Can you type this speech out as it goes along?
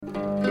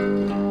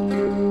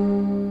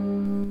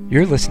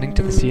You're listening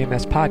to the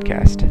CMS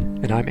Podcast,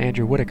 and I'm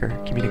Andrew Whitaker,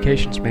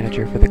 Communications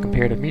Manager for the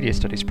Comparative Media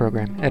Studies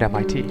program at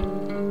MIT.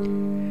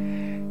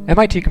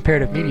 MIT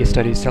Comparative Media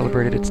Studies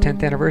celebrated its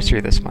 10th anniversary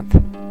this month,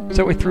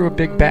 so we threw a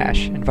big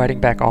bash,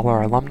 inviting back all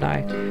our alumni,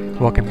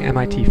 welcoming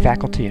MIT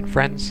faculty and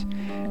friends,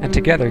 and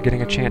together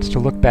getting a chance to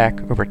look back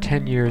over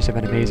 10 years of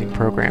an amazing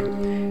program,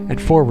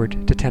 and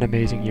forward to 10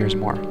 amazing years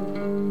more.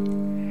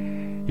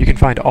 You can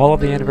find all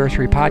of the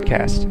anniversary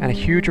podcasts and a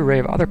huge array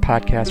of other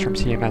podcasts from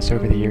CMS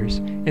over the years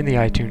in the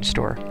iTunes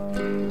Store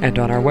and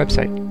on our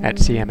website at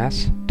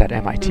cms.mit.edu.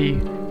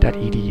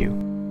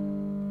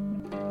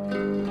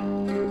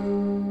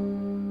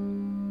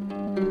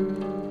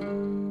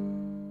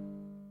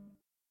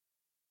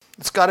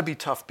 It's got to be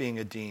tough being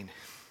a dean.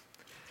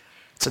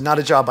 It's not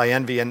a job I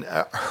envy, and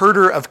a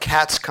herder of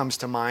cats comes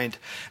to mind.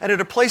 And at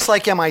a place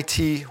like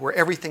MIT, where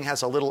everything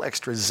has a little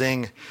extra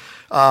zing,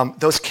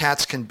 those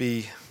cats can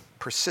be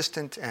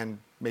persistent and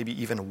maybe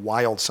even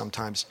wild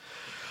sometimes.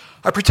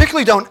 I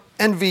particularly don't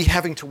envy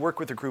having to work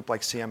with a group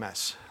like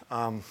CMS.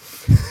 A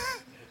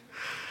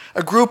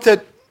group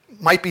that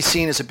might be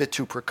seen as a bit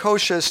too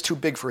precocious, too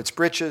big for its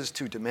britches,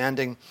 too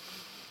demanding.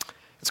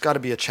 It's got to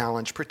be a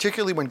challenge,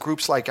 particularly when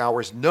groups like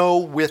ours know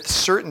with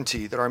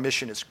certainty that our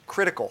mission is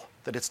critical,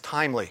 that it's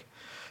timely,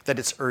 that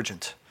it's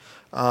urgent.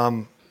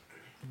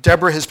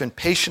 Deborah has been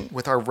patient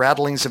with our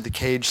rattlings of the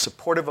cage,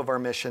 supportive of our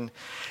mission,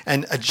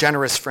 and a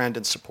generous friend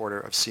and supporter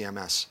of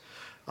CMS.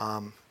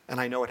 And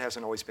I know it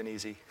hasn't always been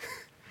easy,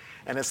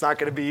 and it's not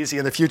going to be easy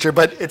in the future,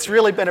 but it's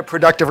really been a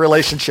productive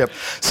relationship.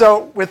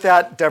 So with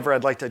that, Deborah,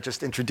 I'd like to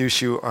just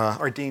introduce you,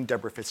 our Dean,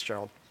 Deborah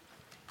Fitzgerald.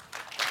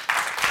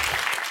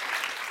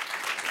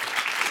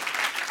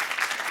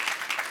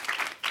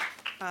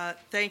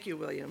 Thank you,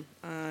 William.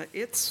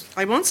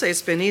 I won't say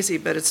it's been easy,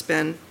 but it's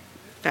been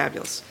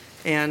fabulous.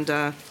 And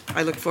I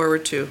look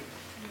forward to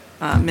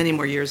many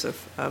more years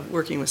of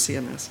working with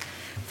CMS.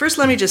 First,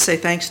 let me just say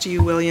thanks to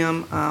you,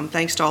 William.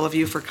 Thanks to all of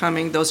you for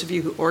coming. Those of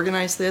you who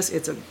organized this,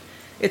 it's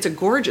a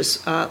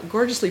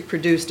gorgeously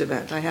produced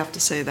event, I have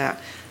to say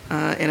that.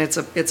 And it's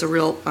a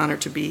real honor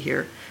to be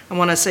here. I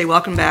want to say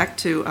welcome back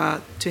to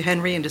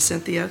Henry and to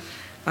Cynthia.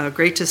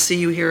 Great to see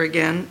you here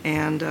again,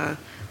 and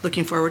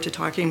looking forward to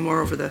talking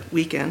more over the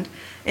weekend.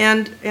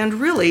 And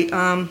really,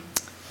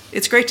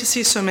 it's great to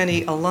see so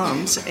many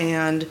alums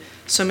and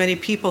so many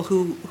people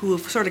who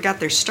have sort of got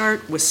their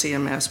start with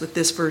CMS, with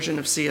this version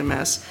of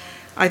CMS.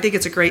 I think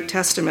it's a great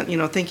testament,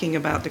 thinking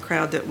about the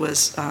crowd that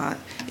was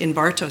in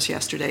Bartos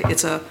yesterday.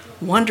 It's a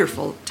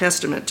wonderful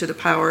testament to the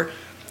power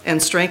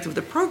and strength of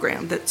the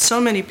program, that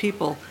so many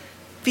people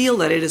feel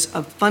that it is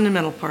a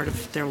fundamental part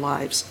of their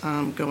lives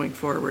going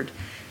forward.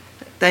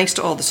 Thanks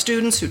to all the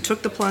students who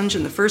took the plunge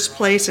in the first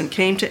place and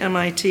came to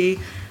MIT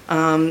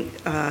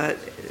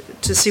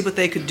to see what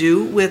they could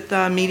do with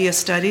media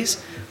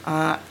studies.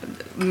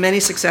 Many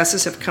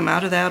successes have come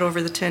out of that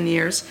over the 10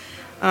 years.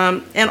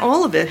 And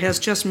all of it has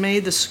just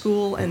made the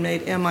school and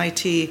made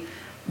MIT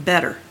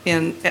better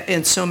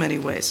in so many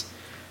ways.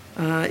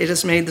 It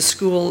has made the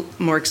school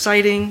more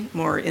exciting,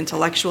 more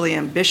intellectually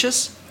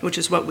ambitious, which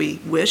is what we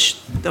wish,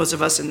 those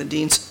of us in the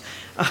dean's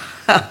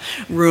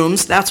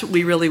rooms. That's what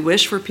we really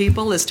wish for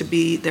people, is to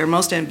be their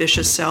most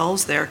ambitious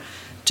selves,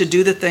 to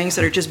do the things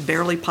that are just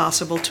barely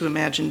possible to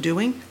imagine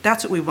doing.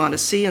 That's what we want to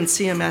see, and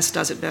CMS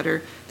does it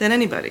better than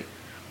anybody.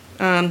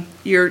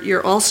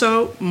 You're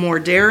also more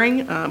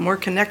daring, more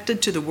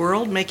connected to the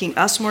world, making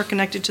us more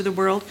connected to the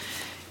world.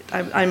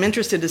 I'm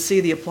interested to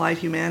see the applied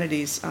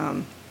humanities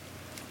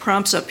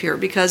prompts up here,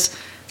 because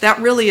that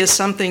really is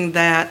something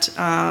that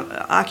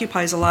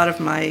occupies a lot of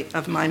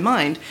my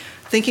mind,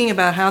 thinking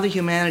about how the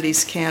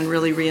humanities can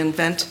really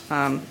reinvent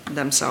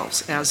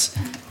themselves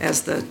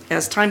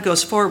as time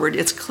goes forward.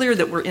 It's clear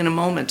that we're in a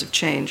moment of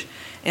change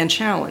and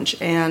challenge,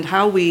 and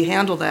how we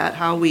handle that,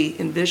 how we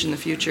envision the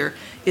future,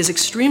 is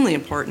extremely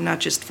important, not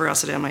just for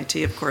us at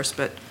MIT, of course,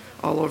 but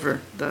all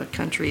over the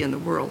country and the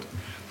world.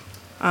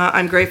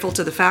 I'm grateful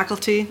to the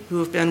faculty who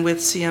have been with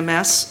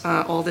CMS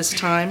all this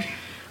time,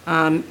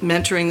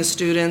 mentoring the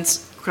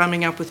students,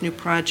 coming up with new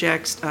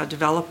projects,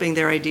 developing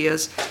their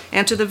ideas,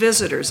 and to the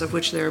visitors, of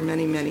which there are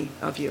many, many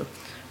of you.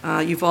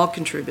 You've all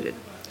contributed.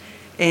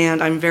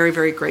 And I'm very,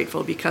 very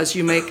grateful, because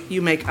you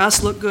make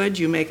us look good,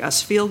 you make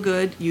us feel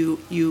good,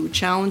 you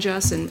challenge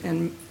us,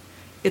 and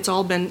it's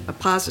all been a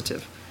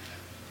positive.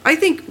 I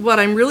think what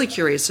I'm really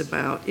curious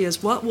about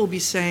is what we'll be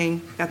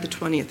saying at the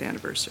 20th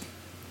anniversary.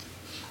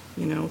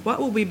 What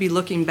will we be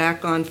looking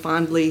back on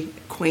fondly,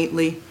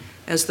 quaintly,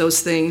 as those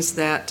things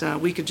that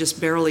we could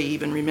just barely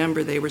even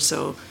remember. They were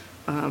so,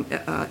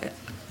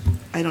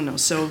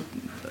 so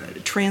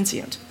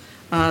transient,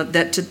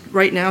 that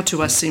right now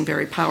to us seem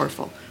very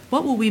powerful.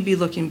 What will we be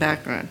looking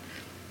back on?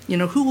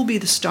 Who will be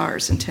the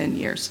stars in 10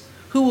 years?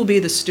 Who will be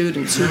the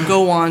students who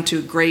go on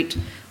to great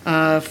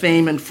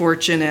fame and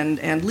fortune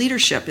and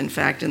leadership, in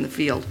fact, in the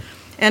field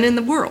and in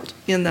the world,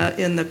 in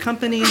the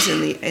companies,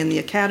 in the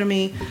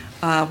academy,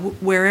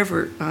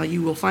 wherever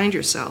you will find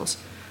yourselves?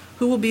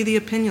 Who will be the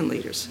opinion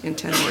leaders in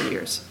 10 more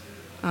years?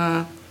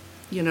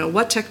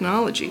 What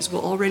technologies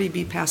will already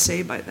be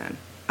passé by then?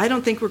 I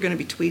don't think we're going to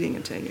be tweeting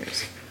in 10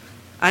 years.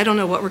 I don't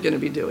know what we're going to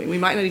be doing. We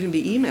might not even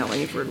be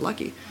emailing if we're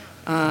lucky.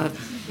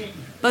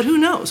 But who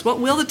knows? What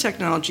will the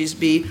technologies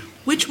be?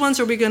 Which ones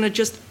are we going to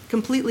just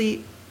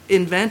completely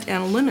invent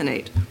and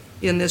eliminate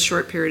in this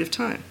short period of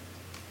time?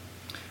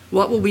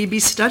 What will we be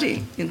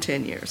studying in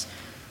 10 years?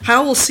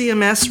 How will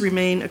CMS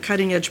remain a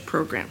cutting-edge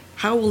program?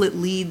 How will it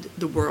lead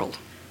the world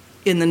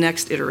in the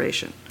next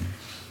iteration?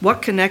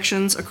 What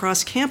connections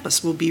across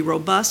campus will be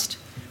robust?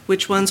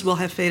 Which ones will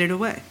have faded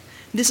away?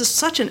 This is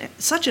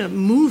such a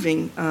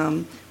moving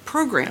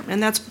program,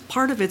 and that's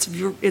part of its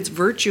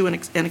virtue and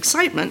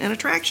excitement and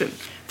attraction,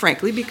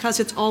 frankly, because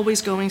it's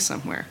always going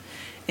somewhere.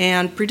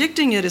 And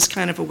predicting it is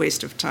kind of a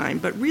waste of time,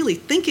 but really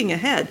thinking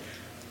ahead,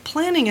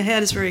 planning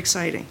ahead is very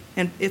exciting,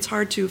 and it's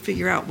hard to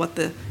figure out what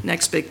the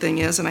next big thing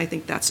is, and I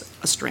think that's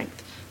a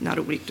strength, not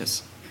a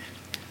weakness.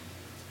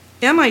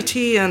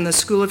 MIT and the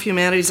School of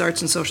Humanities,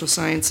 Arts, and Social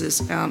Sciences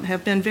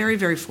have been very,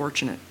 very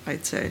fortunate,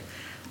 I'd say,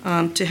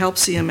 to help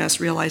CMS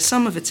realize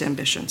some of its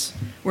ambitions.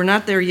 We're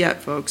not there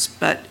yet, folks,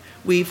 but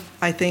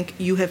I think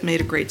you have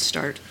made a great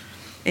start.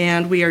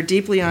 And we are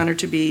deeply honored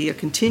to be a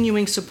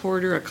continuing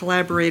supporter, a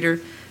collaborator,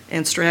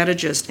 and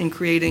strategist in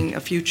creating a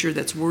future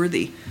that's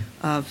worthy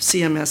of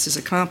CMS's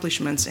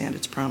accomplishments and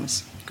its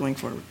promise going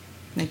forward.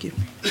 Thank you.